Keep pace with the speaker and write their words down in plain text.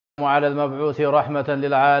على المبعوث رحمة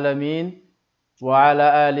للعالمين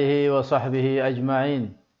وعلى آله وصحبه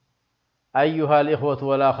أجمعين أيها الإخوة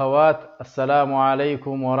والأخوات السلام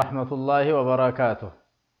عليكم ورحمة الله وبركاته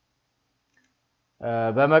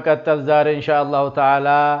بمكتل زار إن شاء الله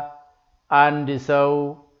تعالى عندي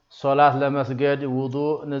سو صلاة لمسجد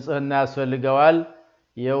وضوء نزه الناس في الجوال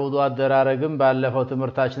يوضوء الدرارقم باللفو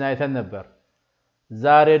تمرتاجنا يتنبر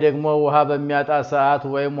زاري دقمو وها بميات ساعات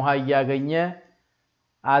ويموها ياغنيه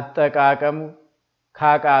አጠቃቀም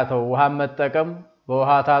ካቃተው ውሃ መጠቀም በውሃ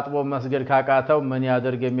ታጥቦ መስገድ ካቃተው ምን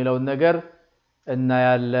ያደርግ የሚለው ነገር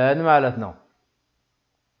እናያለን ማለት ነው።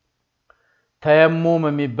 ተየሙም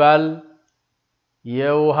የሚባል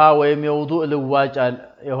የውሃ ወይም የውዱእ ልዋጭ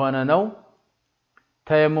የሆነ ነው።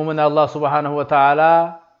 ተየሙምን አላህ Subhanahu Wa Ta'ala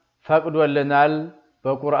ፈቅዶልናል።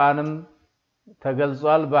 በቁርአንም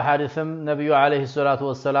ተገልጿል። በሐዲስም ነብዩ አለይሂ ሰላቱ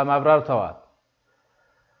ወሰለም አብራርተዋል።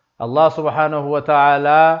 الله سبحانه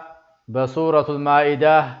وتعالى بسورة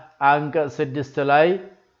المائدة عنك 6 لاي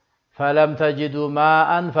فلم تجدوا ماء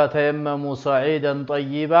فتيمموا صعيدا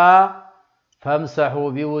طيبا فامسحوا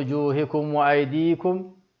بوجوهكم وأيديكم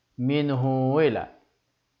منه إلى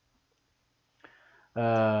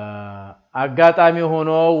አጋጣሚ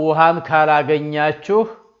ሆኖ ውሃን ካላገኛችሁ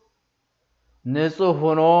ንጹህ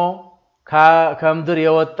ሆኖ ከምድር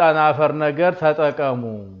የወጣን አፈር ነገር ተጠቀሙ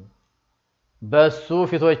በሱ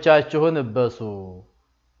ፊቶቻችሁን እበሱ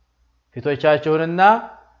ፊቶቻችሁንና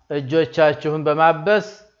እጆቻችሁን በማበስ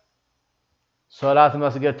ሶላት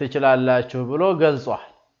መስገድ ትችላላችሁ ብሎ ገልጿል።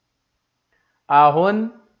 አሁን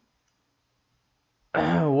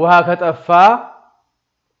ውሃ ከጠፋ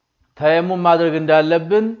ተየሙም ማድረግ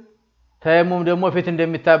እንዳለብን ተየሙም ደግሞ ፊት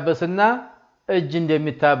እንደሚታበስና እጅ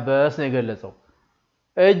እንደሚታበስ ነው የገለጸው።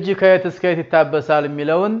 እጅ ከየት እስከ የት ይታበሳል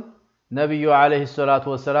የሚለውን ነብዩ አለይሂ ሰላቱ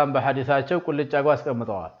ወሰለም በሐዲሳቸው ቁልጭ አድርገው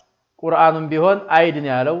አስቀምጠዋል። ቁርአኑም ቢሆን አይድን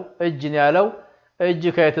ያለው እጅን ያለው እጅ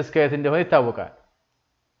ከየት እስከ የት እንደሆነ ይታወቃል።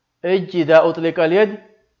 እጅ ኢዳ ኡጥሊቀ اليد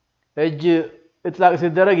እጅ እጥላቅ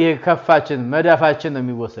ሲደረግ ይሄ ከፋችን መዳፋችን ነው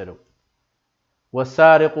የሚወሰደው።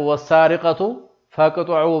 والسارق والسارقة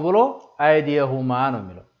فاقطعوا ብሎ አይዲየሁማ ነው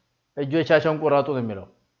የሚለው። እጆቻቸውን ቁረጡ ነው የሚለው።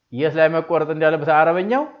 የት ላይ መቆረጥ እንዳለበት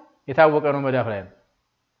አረበኛው የታወቀ ነው፣ መዳፍ ላይ ነው።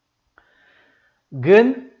 ግን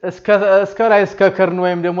እስከ ላይ እስከ ክርን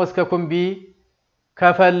ወይም ደግሞ እስከ ኩምቢ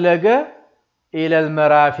ከፈለገ ኢለል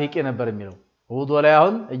መራፊቅ ነበር የሚለው። ውዱእ ላይ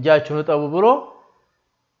አሁን እጃችሁን ጠቡ ብሎ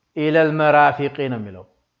ኢለል መራፊቅ ነው የሚለው።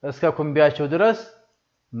 እስከ ኩምቢያችሁ ድረስ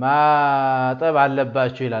ማጠብ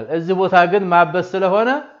አለባችሁ ይላል። እዚህ ቦታ ግን ማበስ ስለሆነ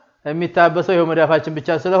የሚታበሰው ይሄው መዳፋችን ብቻ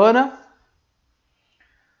ስለሆነ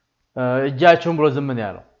እጃችሁን ብሎ ዝም ነው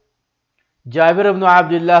ያለው። ጃቢር ኢብኑ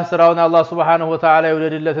አብዱላህ ስራውን አላህ Subhanahu Wa Ta'ala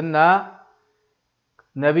ይወደድለትና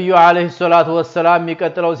ነብዩ አለይሂ ሰላቱ ወሰለም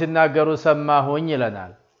ይቀጥለው ሲናገሩ ሰማሁኝ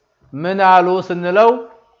ይለናል። ምን አሉ ስንለው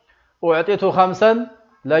ወዕጢቱ 5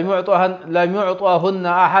 ለም يعطهن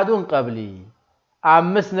احد قبلي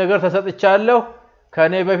 5 ነገር ተሰጥቻለሁ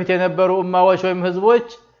ከኔ በፊት የነበሩ ኡማዎች ወይም ህዝቦች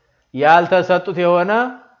ያልተሰጡት የሆነ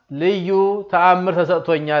ልዩ ተአምር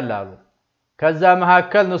ተሰጥቶኛል አሉ። ከዛ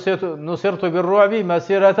መሐከል ኑሲርቱ بالرعب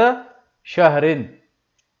مسيرة شهر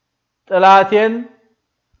ጥላቴን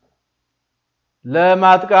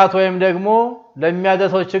ለማጥቃት ወይም ደግሞ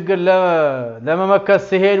ለሚያደርሰው ችግር ለመመከስ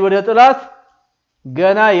ሲሄድ ወደ ጥላት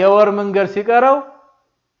ገና የወር መንገድ ሲቀረው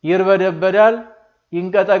ይርበደበዳል፣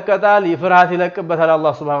 ይንቀጠቀጣል፣ ይፍርሃት ይለቅበታል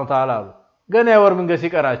አላህ Subhanahu Wa Ta'ala ገና የወር መንገድ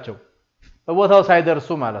ሲቀራቸው በቦታው ሳይደርሱ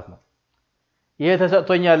ማለት ነው። ይሄ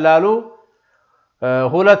ተሰጥቶኛል አሉ።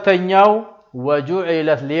 ሁለተኛው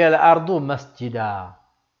ወጁዒለት ሊል አርዱ መስጂዳ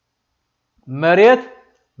መሬት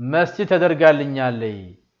መስጂድ ተደርጋልኛለች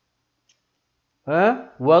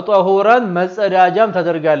ወጠሁራን መጸዳጃም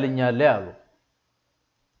ተደርጋልኛል ያሉ።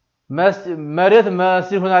 መሬት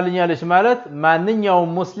መስጂድ ሆናልኛለች ማለት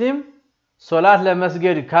ማንኛውም ሙስሊም ሶላት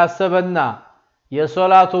ለመስገድ ካሰበና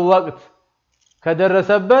የሶላቱ ወቅት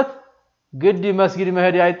ከደረሰበት ግድ መስጊድ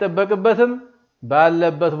መሄድ አይጠበቅበትም።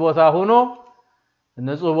 ባለበት ቦታ ሆኖ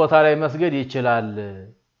ንጹህ ቦታ ላይ መስገድ ይችላል።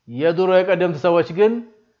 የድሮ የቀደምት ሰዎች ግን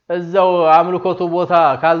እዛው አምልኮቱ ቦታ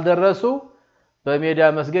ካልደረሱ በሜዳ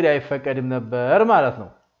መስገድ አይፈቀድም ነበር ማለት ነው።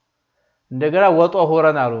 እንደገና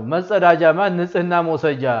ወጠሁራን አሉ። መጸዳጃ ማለት ንጽህና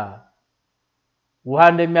መውሰጃ ውሃ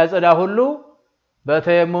እንደሚያጸዳ ሁሉ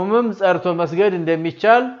በተየሙምም ጸርቶ መስገድ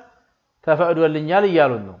እንደሚቻል ተፈቅዶልኛል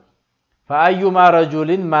እያሉን ነው። ፈአዩማ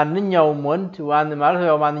ረጁሊን ማንኛውም ወንድ ማለት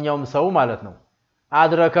ያው ማንኛውም ሰው ማለት ነው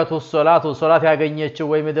አድረከቱ ሶላት ያገኘችው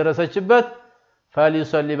ወይም የደረሰችበት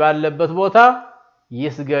ፈሊሰሊ ባለበት ቦታ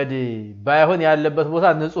ይስገድ። ባይሆን ያለበት ቦታ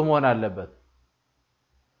ንጹህ መሆን አለበት።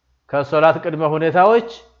 ከሶላት ቅድመ ሁኔታዎች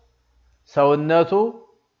ሰውነቱ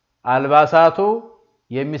አልባሳቱ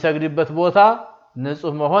የሚሰግድበት ቦታ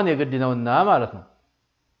ንጹህ መሆን የግድ ነውና ማለት ነው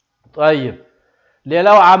طيب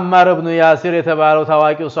ሌላው አማር ኢብኑ ያሲር የተባለው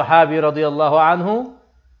ታዋቂው ሱሐቢ ረዲየላሁ ዐንሁ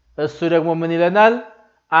እሱ ደግሞ ምን ይለናል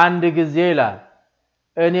አንድ ጊዜ ይላል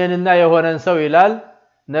እኔንና የሆነን ሰው ይላል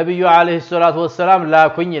ነብዩ አለይሂ ሰላቱ ወሰለም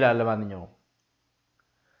ላኩኝ ይላል ለማንኛውም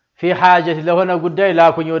في حاجه ለሆነ ጉዳይ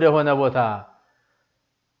ላኩኝ ወደ ሆነ ቦታ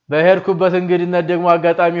በሄድኩበት እንግዲነት ደግሞ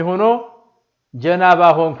አጋጣሚ ሆኖ ጀናባ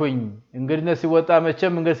ሆንኩኝ እንግዲነት ሲወጣ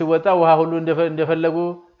መቼም እንግዲህ ሲወጣ ውሃ ሁሉ እንደፈለጉ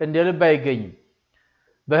እንደልብ አይገኝም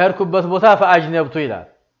በሄድኩበት ቦታ ፈአጅነብቱ ይላል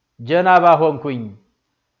ጀናባ ሆንኩኝ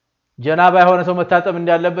ጀናባ የሆነ ሰው መታጠብ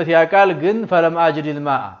እንዳለበት ያቃል ግን ፈለም አጅዲል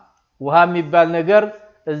ማአ ውሃ የሚባል ነገር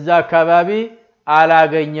እዛ አካባቢ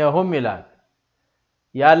አላገኘሁም ይላል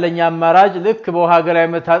ያለኝ አማራጭ ልክ በውሃ ገላይ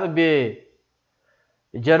መታጠብ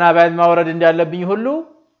ጀናባን ማውረድ እንዳለብኝ ሁሉ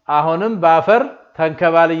አሁንም ባፈር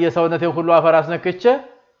ተንከባልየ ሰውነቴን ሁሉ አፈር አስነክቼ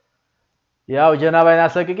ያው ጀናባን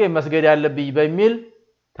አሰቅቄ መስገድ ያለብኝ በሚል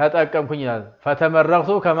ተጠቀምኩኝ ይላል ፈተመረግቱ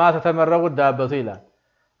ከማ ተተመረጉ ዳበቱ ይላል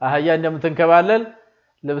አህያ እንደምትንከባለል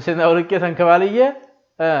ልብስና ወርቄ ተንከባልየ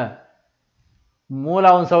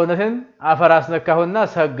ሙላውን ሰውነቴን አፈር አስነካሁና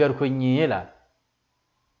ሰገድኩኝ ይላል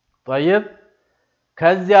طيب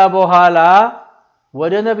ከዚያ በኋላ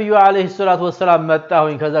ወደ ነብዩ አለይሂ ሰላቱ ወሰለም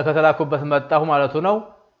መጣሁኝ ከዛ ከተላኩበት መጣሁ ማለቱ ነው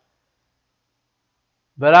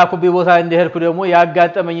በላኩብ ቦታ እንደሄድኩ ደግሞ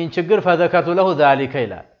ያጋጠመኝን ችግር ፈዘከቱ ለሁ ذلك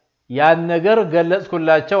ይላል ያን ነገር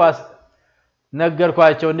ገለጽኩላቸው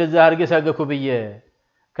ነገርኳቸው እንደዛ አርጌ ሰገኩ ብዬ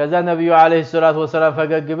ከዛ ነብዩ አለይሂ ሰላቱ ወሰለም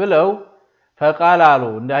ፈገግ ብለው فقال አሉ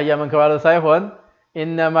እንደያ መንከባለ ሳይሆን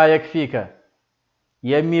انما يكفيك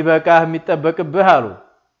የሚበቃህ የሚጠበቅብህ አሉ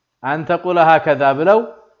አንተ ቁለሃ ከዛ ብለው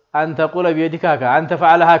አንተ ቁለ በየዲካ አንተ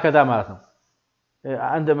ፈዓለሃ ከዛ ማለት ነው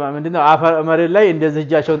አንተ ምንድነው አፈር መሬት ላይ እንደዚህ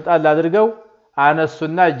እጃቸውን ጣል አድርገው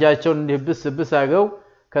አነሱና እጃቸውን እንዲብስ አገው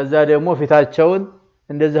ከዛ ደግሞ ፊታቸውን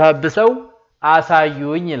እንደዚህ አብሰው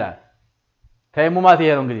አሳዩኝ ይላል ተይሙማት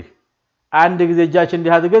ይሄ ነው እንግዲህ አንድ ጊዜ እጃችን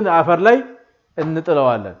እንዲህ አድርገን አፈር ላይ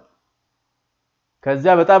እንጥለዋለን ከዛ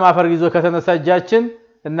በጣም አፈር ይዞ ከተነሳ እጃችን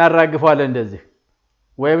እናራግፈዋለን እንደዚህ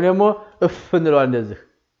ወይም ደግሞ እፍ እንለዋለን እንደዚህ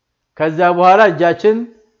ከዛ በኋላ እጃችን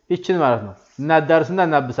ይችን ማለት ነው እናዳርስና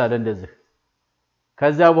እናብሳለን እንደዚህ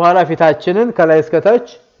ከዛ በኋላ ፊታችንን ከላይ እስከ ታች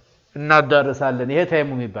እናዳርሳለን ይሄ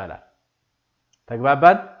ተይሙም ይባላል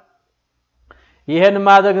ተግባባን ይሄን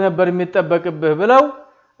ማድረግ ነበር የሚጠበቅብህ ብለው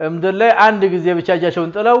እምድር ላይ አንድ ጊዜ ብቻ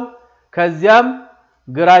እጃቸውን ጥለው ከዚያም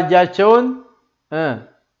ግራጃቸውን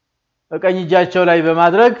ቀኝ እጃቸው ላይ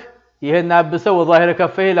በማድረግ ይሄን አብሰው ወዛሂረ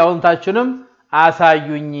ከፈህ ላውንታችንም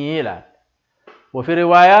አሳዩኝ ይላል وفي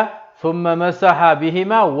روايه ثم مسح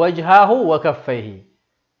بهما وجهه وكفيه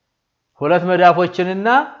ሁለት መዳፎችንና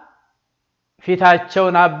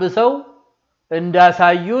ፊታቸውን አብሰው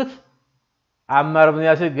እንዳሳዩት አማር ኢብኑ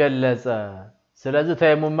ያሲር ገለጸ ስለዚህ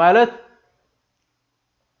ተይሙም ማለት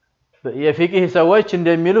የፊቅህ ሰዎች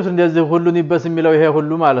እንደሚሉት እንደዚህ ሁሉን ይበስ የሚለው ይሄ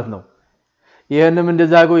ሁሉ ማለት ነው ይሄንም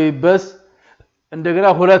እንደዛገው ይበስ እንደገና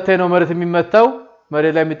ሁለቴ ነው መሬት የሚመታው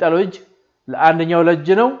መሬት ላይ የሚጣለው እጅ ለአንደኛው ለእጅ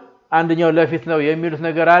ነው አንደኛው ለፊት ነው የሚሉት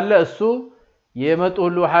ነገር አለ እሱ የመጡ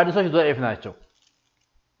ሁሉ ሐዲሶች ضعيف ናቸው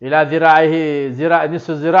ኢላ ዚራኢሂ ዚራ ንስ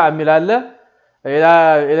ዚራ የሚላለ ኢላ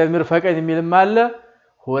المرفقين የሚልም አለ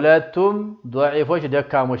ሁለቱም ضعيفዎች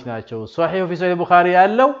ደካሞች ናቸው ሷሂህ في صحيح ቡኻሪ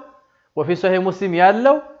ያለው وفي صحيح ሙስሊም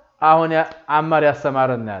ያለው አሁን አማር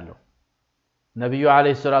ያስተማረን ያለው ነብዩ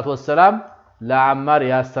አለይሂ ሰላቱ ወሰለም ለአማር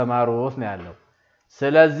ያስተማሩት ነው ያለው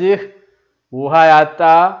ስለዚህ ውሃ ያጣ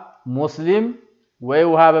ሙስሊም ወይ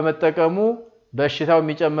ውሃ በመጠቀሙ በሽታው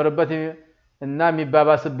የሚጨምርበት እና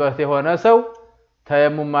የሚባባስበት የሆነ ሰው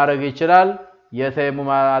ተየሙም ማድረግ ይችላል የተየሙም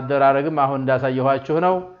አደራረግም አሁን እንዳሳየኋችሁ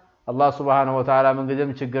ነው አላህ Subhanahu Wa Ta'ala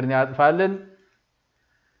መንገደም ችግርን ያጥፋልን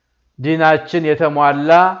ዲናችን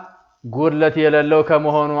የተሟላ ጉድለት የሌለው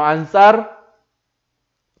ከመሆኑ አንፃር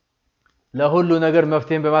ለሁሉ ነገር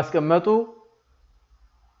መፍትሄን በማስቀመጡ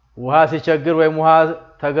ውሃ ሲቸግር ወይ ውሃ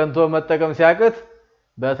ተገንቶ መጠቀም ሲያቅት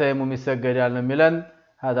በተየሙም ይሰገዳል ነው የሚለን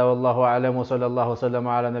هذا والله اعلم وصلى الله وسلم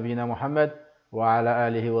على نبينا محمد وعلى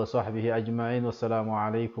اله وصحبه اجمعين والسلام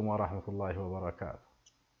عليكم ورحمه الله وبركاته